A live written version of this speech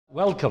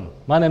Welcome.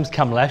 My name's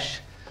Kamlesh.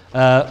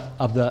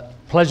 I've the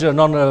pleasure and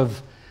honour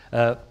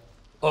of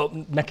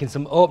making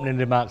some opening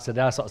remarks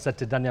today. I sort of said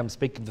to Danny, I'm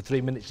speaking for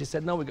 3 minutes. She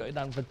said, no, we got you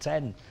down for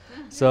 10.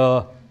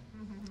 So,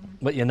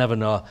 but you never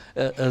know.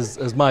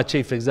 As my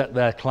chief exec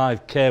there,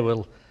 Clive Kay,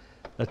 will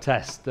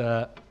attest,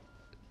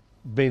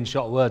 being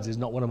short words is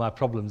not one of my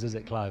problems, is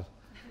it, Clive?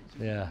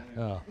 Yeah.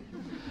 Oh.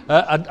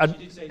 You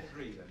did say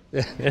 3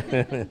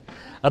 then.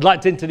 I'd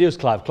like to introduce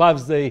Clive.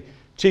 Clive's the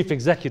chief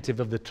executive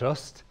of the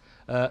trust.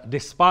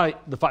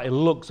 Despite the fact he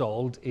looks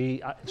old,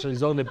 he actually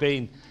has only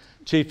been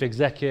chief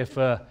executive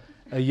for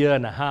a year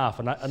and a half.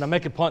 And I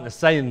make a point of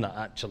saying that,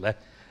 actually.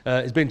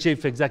 He's been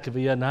chief executive for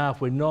a year and a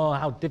half. We know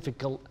how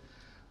difficult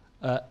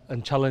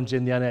and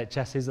challenging the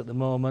NHS is at the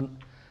moment.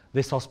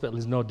 This hospital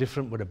is no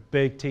different. We're a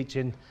big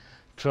teaching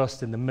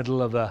trust in the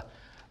middle of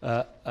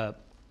a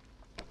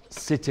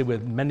city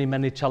with many,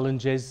 many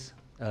challenges.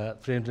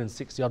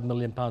 360 odd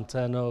million pound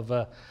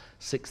turnover,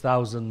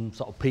 6,000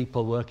 sort of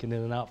people working in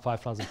and out,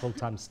 5,000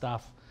 full-time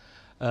staff.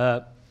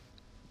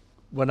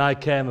 When I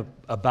came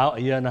about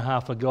a year and a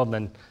half ago, and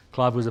then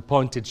Clive was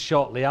appointed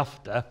shortly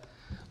after,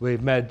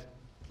 we've made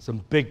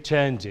some big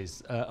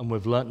changes and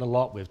we've learnt a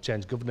lot. We've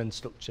changed governance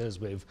structures,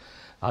 we've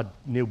had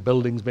new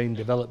buildings being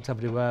developed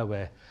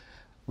everywhere,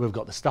 we've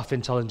got the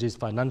staffing challenges,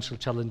 financial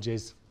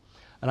challenges.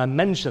 And I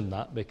mentioned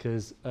that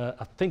because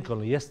I think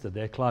only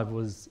yesterday Clive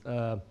was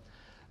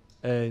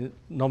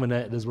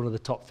nominated as one of the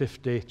top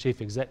 50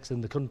 chief execs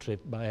in the country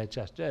by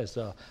HSJ.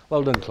 So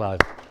well done, Clive.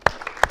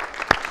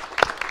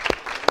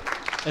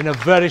 In a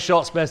very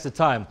short space of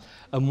time.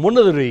 And one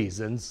of the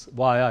reasons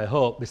why I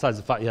hope, besides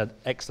the fact you had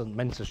excellent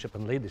mentorship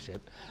and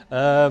leadership,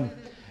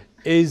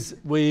 is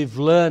we've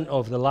learned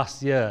over the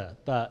last year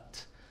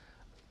that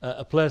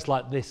a place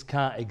like this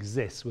can't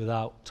exist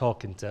without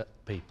talking to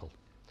people,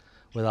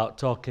 without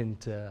talking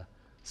to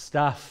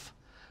staff,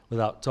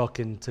 without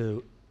talking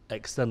to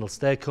external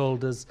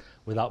stakeholders,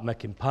 without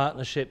making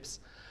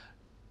partnerships,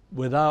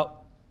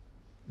 without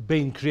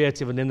being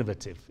creative and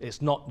innovative.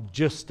 It's not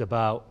just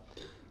about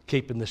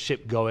keeping the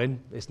ship going.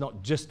 It's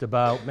not just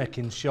about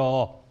making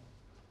sure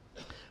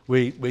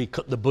we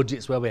cut the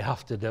budgets where we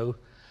have to do.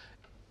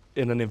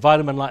 In an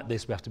environment like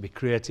this, we have to be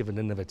creative and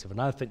innovative.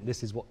 And I think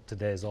this is what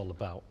today is all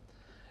about.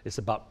 It's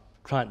about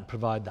trying to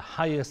provide the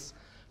highest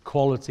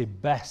quality,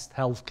 best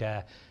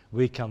healthcare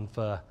we can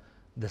for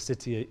the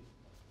city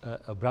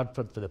of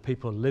Bradford, for the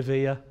people who live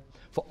here,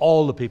 for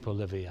all the people who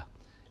live here.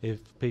 If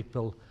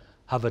people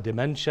have a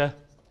dementia,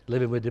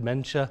 living with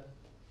dementia,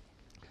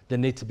 they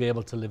need to be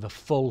able to live a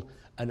full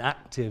and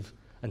active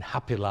and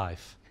happy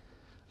life,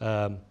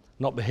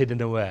 not be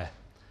hidden away.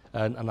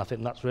 And I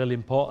think that's really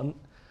important.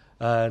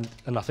 And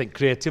I think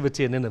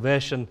creativity and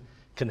innovation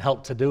can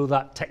help to do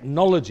that.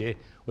 Technology,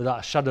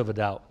 without a shadow of a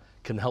doubt,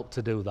 can help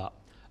to do that.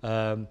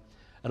 And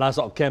I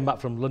sort of came back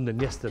from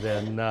London yesterday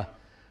and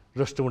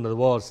rushed to one of the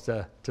wards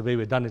to be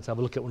with Danny to have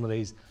a look at one of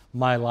these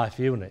My Life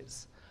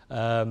units.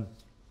 And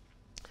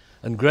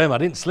Graham, I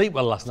didn't sleep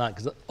well last night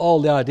because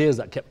all the ideas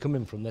that kept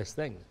coming from this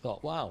thing, I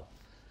thought, wow,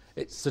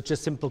 it's such a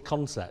simple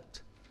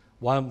concept.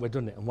 Why haven't we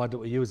done it? And why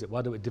don't we use it?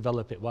 Why don't we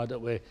develop it? Why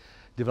don't we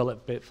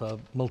develop it for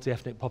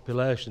multi-ethnic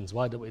populations?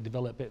 Why don't we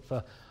develop it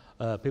for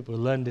people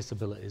who learn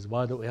disabilities?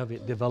 Why don't we have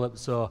it developed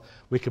so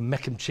we can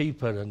make them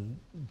cheaper and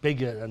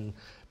bigger and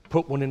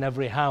put one in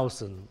every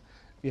house and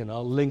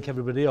link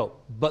everybody up?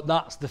 But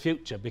that's the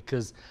future,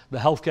 because the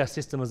healthcare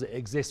system as it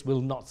exists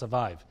will not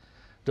survive.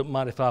 Don't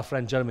matter if our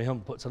friend Jeremy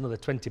Hunt puts another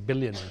 20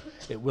 billion in,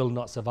 it will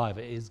not survive.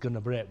 It is going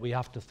to break. We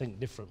have to think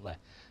differently.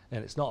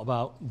 And it's not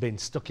about being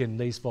stuck in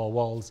these four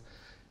walls,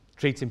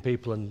 treating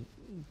people and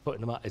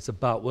putting them out. It's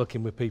about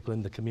working with people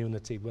in the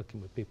community, working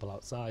with people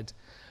outside,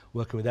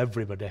 working with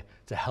everybody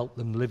to help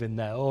them live in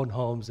their own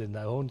homes, in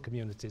their own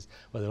communities,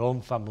 with their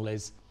own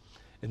families,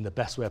 in the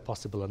best way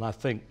possible. And I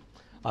think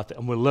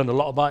and we'll learn a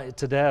lot about it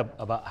today,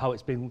 about how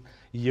it's been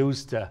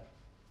used to,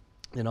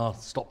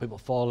 stop people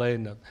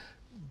falling,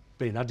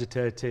 being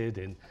agitated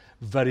in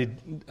very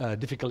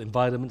difficult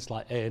environments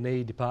like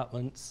A&E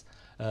departments,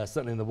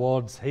 certainly in the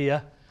wards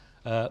here.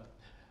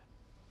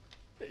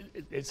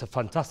 It's a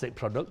fantastic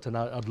product, and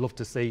I'd love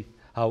to see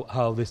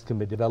how this can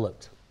be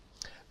developed.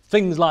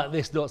 Things like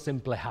this don't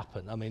simply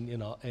happen. I mean,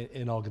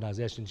 in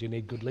organisations you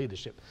need good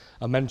leadership.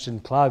 I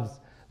mentioned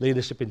Clive's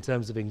leadership in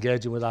terms of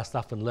engaging with our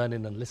staff and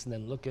learning and listening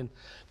and looking.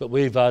 But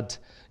we've had,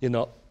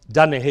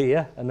 Danny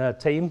here and her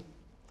team,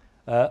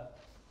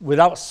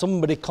 without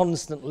somebody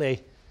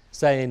constantly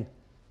saying,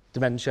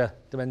 dementia,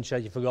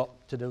 you forgot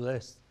to do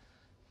this,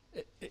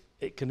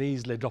 it can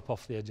easily drop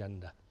off the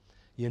agenda.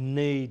 You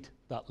need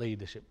that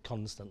leadership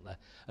constantly.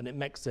 And it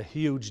makes a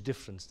huge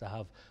difference to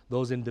have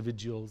those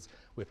individuals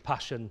with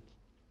passion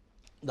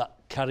that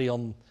carry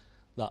on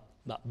that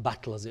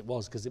battle as it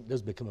was, because it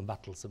does become a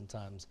battle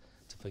sometimes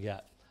to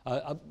forget.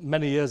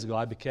 Many years ago,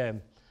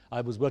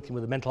 I was working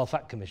with the Mental Health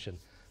Act Commission.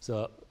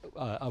 So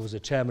I was a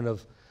chairman of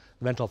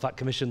the Mental Health Act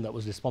Commission that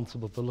was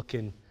responsible for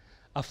looking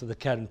after the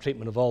care and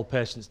treatment of all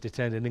patients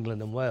detained in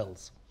England and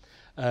Wales.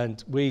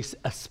 And we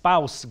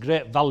espouse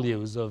great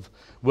values of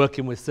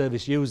working with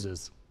service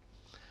users.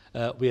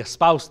 We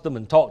espoused them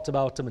and talked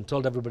about them and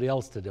told everybody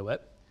else to do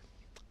it.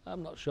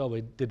 I'm not sure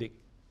we did it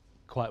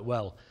quite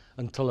well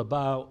until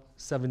about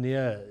 7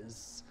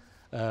 years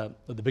at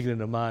the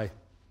beginning of my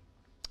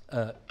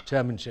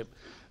chairmanship.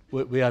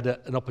 We had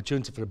an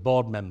opportunity for a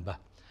board member,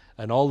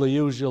 and all the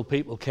usual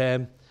people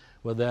came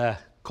with their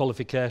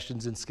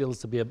qualifications and skills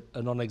to be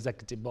a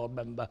non-executive board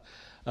member,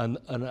 and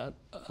a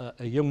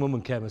young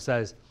woman came and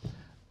says,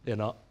 you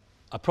know,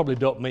 I probably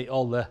don't meet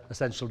all the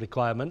essential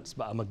requirements,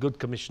 but I'm a good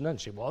commissioner, and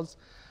she was.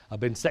 I've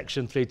been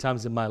sectioned 3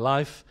 times in my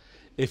life.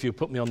 If you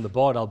put me on the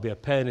board, I'll be a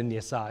pain in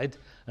your side,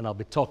 and I'll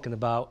be talking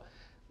about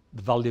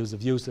the values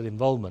of user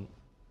involvement.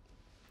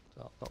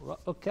 So I thought, right,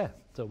 okay,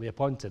 so we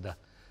appointed her.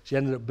 She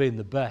ended up being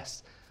the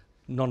best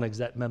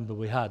non-exec member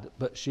we had,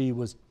 but she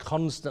was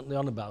constantly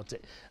on about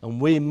it, and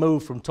we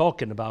moved from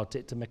talking about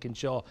it to making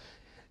sure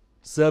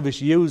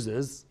service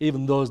users,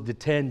 even those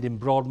detained in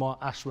Broadmoor,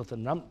 Ashworth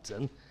and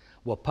Rampton,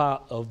 were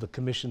part of the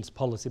Commission's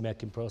policy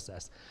making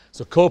process.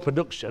 So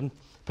co-production,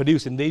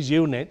 producing these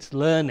units,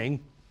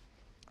 learning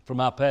from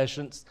our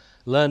patients,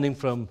 learning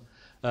from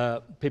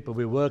people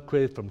we work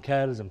with, from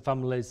carers and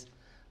families,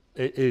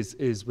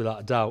 is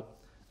without a doubt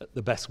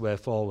the best way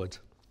forward.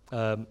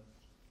 So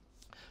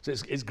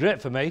it's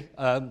great for me.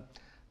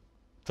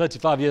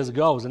 35 years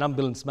ago, I was an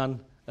ambulance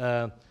man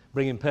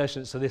bringing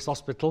patients to this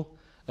hospital.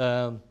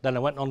 Then I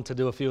went on to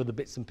do a few other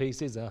bits and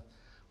pieces. I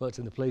worked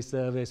in the police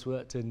service,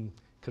 worked in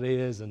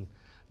careers, and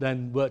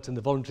then worked in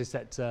the voluntary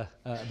sector.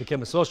 I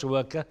became a social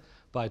worker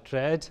by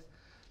trade,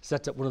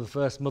 set up one of the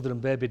first mother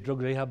and baby drug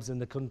rehabs in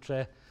the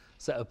country,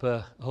 set up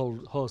a whole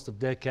host of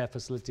daycare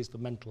facilities for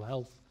mental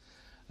health,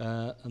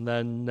 and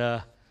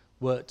then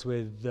worked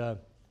with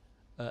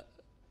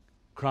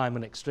crime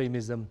and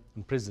extremism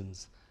in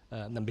prisons,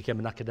 and then became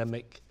an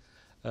academic,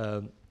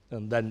 and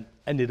then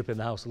ended up in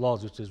the House of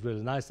Lords, which is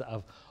really nice to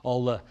have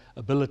all the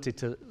ability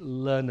to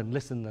learn and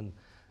listen, and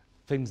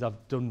things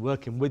I've done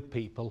working with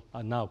people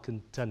I now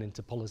can turn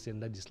into policy and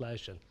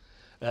legislation.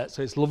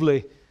 So it's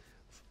lovely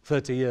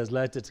 30 years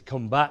later to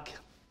come back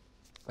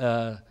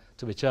to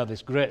be chair of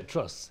this great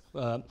trust.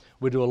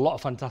 We do a lot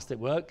of fantastic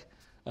work.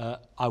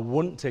 I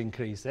want to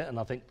increase it, and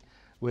I think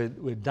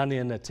with Danny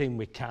and her team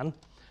we can,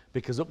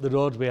 because up the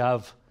road we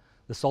have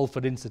the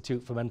Salford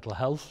Institute for Mental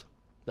Health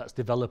that's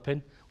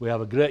developing. We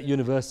have a great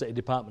university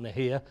department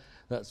here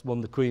that's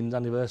won the Queen's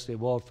Anniversary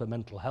Award for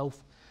Mental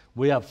Health.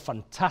 We have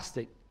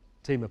fantastic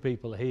team of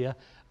people here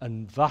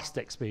and vast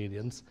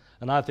experience,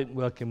 and I think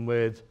working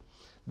with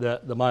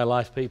the My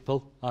Life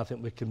people, I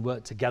think we can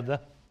work together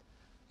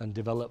and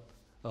develop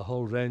a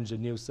whole range of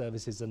new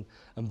services and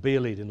be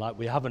a leading light.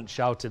 We haven't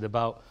shouted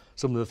about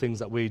some of the things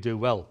that we do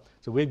well.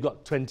 So we've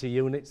got 20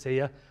 units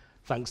here,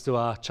 thanks to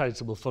our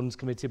Charitable Funds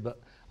Committee, but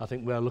I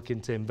think we're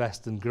looking to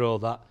invest and grow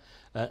that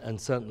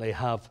and certainly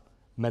have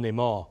many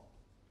more.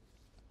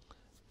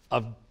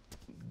 I've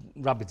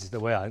rabbited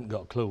away, I haven't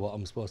got a clue what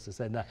I'm supposed to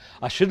say now.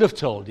 I should have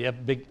told you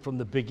from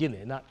the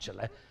beginning,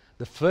 actually.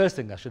 The first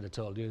thing I should have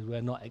told you is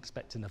we're not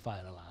expecting a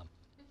fire alarm.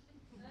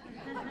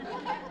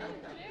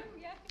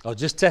 I was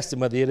just testing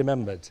whether you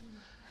remembered.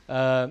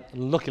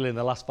 Luckily, in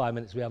the last 5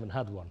 minutes, we haven't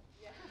had one.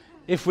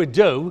 If we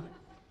do,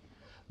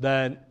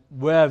 then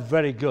we're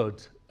very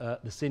good,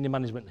 the senior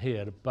management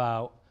here,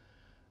 about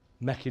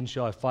making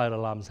sure if fire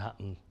alarms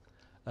happen,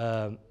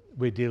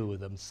 we deal with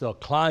them. So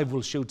Clive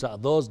will shoot out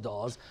of those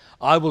doors,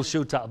 I will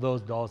shoot out of those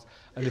doors,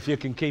 and if you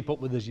can keep up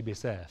with us, you'll be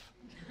safe.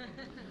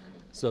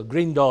 So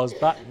green doors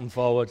back and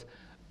forward,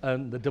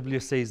 and the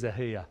WCs are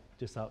here,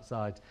 just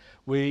outside.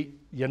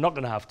 You're not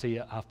going to have tea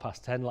at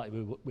 10:30 like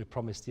we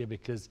promised you,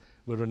 because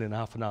we're running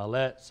half an hour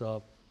late,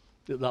 so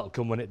that'll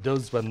come when it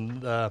does,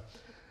 when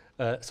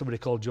somebody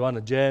called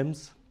Joanna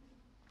James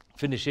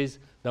finishes,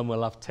 then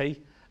we'll have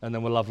tea, and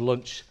then we'll have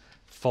lunch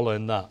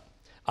following that.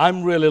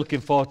 I'm really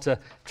looking forward to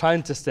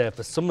trying to stay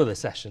for some of the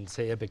sessions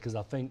here, because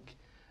I think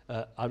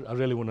I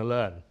really want to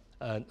learn,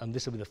 and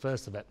this will be the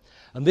first of it.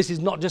 And this is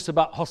not just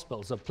about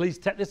hospitals, so please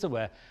take this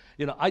away.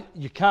 You know,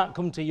 you can't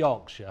come to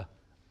Yorkshire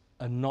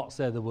and not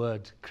say the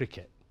word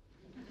cricket.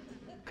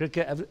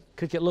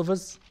 Cricket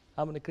lovers?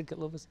 How many cricket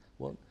lovers?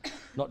 One.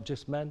 Not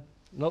just men.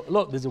 No,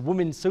 look, there's a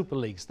Women's Super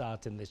League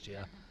starting this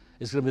year.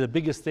 It's going to be the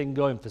biggest thing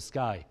going for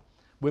Sky.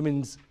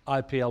 Women's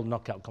IPL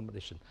knockout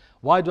competition.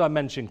 Why do I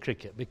mention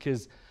cricket?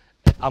 Because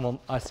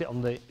I sit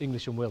on the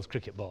English and Wales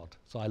cricket board,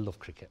 so I love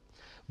cricket.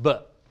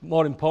 But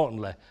more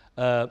importantly,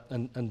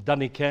 and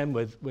Danny came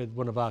with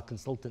one of our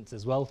consultants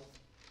as well,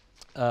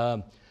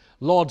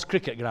 Lord's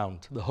Cricket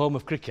Ground, the home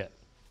of cricket.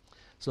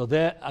 So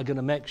they are going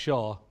to make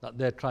sure that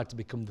they try to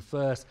become the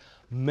first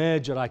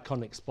major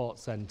iconic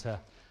sports centre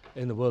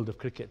in the world of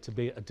cricket to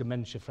be a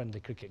dementia-friendly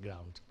cricket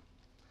ground.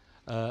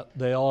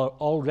 They are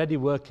already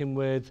working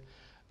with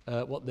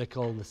what they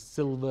call the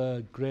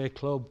Silver Grey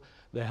Club.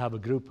 They have a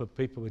group of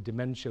people with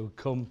dementia who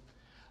come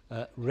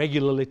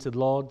regularly to the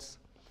Lords,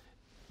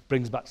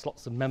 brings back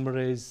lots of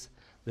memories.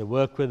 They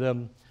work with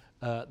them.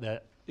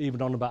 They're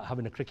even on about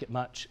having a cricket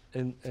match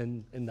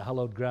in the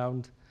hallowed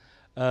ground.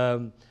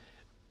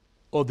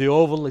 Or the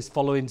Oval is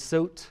following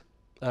suit.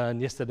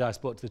 And yesterday I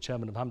spoke to the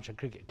chairman of Hampshire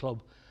Cricket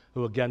Club,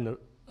 who again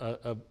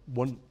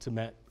want to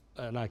make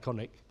an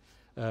iconic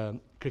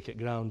cricket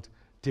ground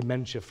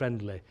dementia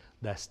friendly.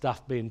 Their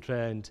staff being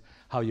trained,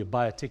 how you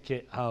buy a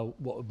ticket,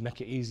 what would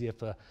make it easier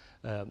for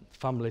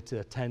family to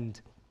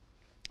attend,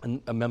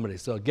 and memory.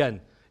 So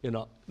again, you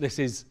know, this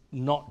is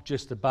not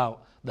just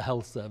about the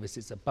health service,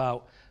 it's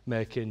about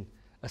making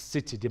a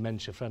city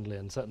dementia friendly,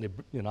 and certainly,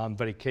 you know, I'm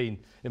very keen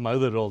in my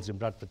other roles in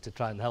Bradford to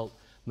try and help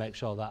make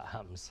sure that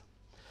happens.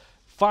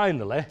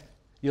 Finally,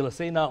 you'll have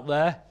seen out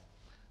there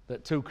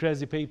that two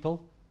crazy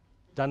people,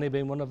 Danny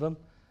being one of them,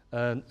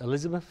 and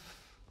Elizabeth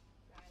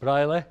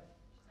Briley,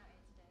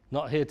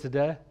 not here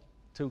today.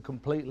 Two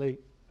completely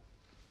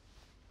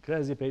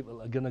crazy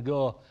people are going to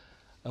go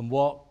and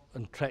walk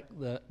and trek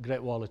the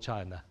Great Wall of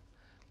China.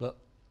 But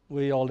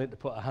we all need to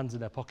put our hands in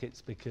their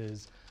pockets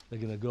because they're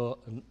going to go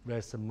and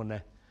raise some money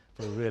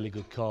for a really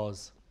good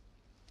cause.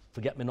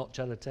 Forget-me-not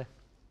charity.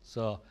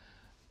 So,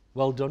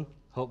 well done.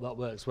 Hope that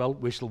works well.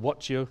 We shall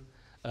watch you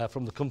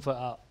from the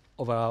comfort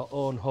of our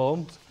own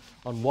homes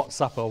on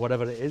WhatsApp or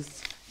whatever it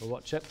is. We'll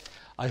watch it.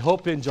 I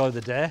hope you enjoy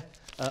the day.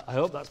 I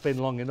hope that's been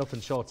long enough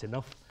and short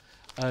enough.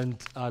 And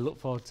I look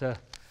forward to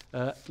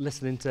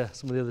listening to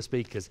some of the other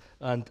speakers.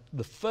 And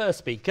the first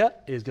speaker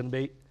is going to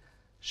be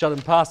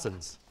Sharon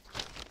Parsons.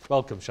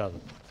 Welcome,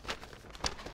 Sharon.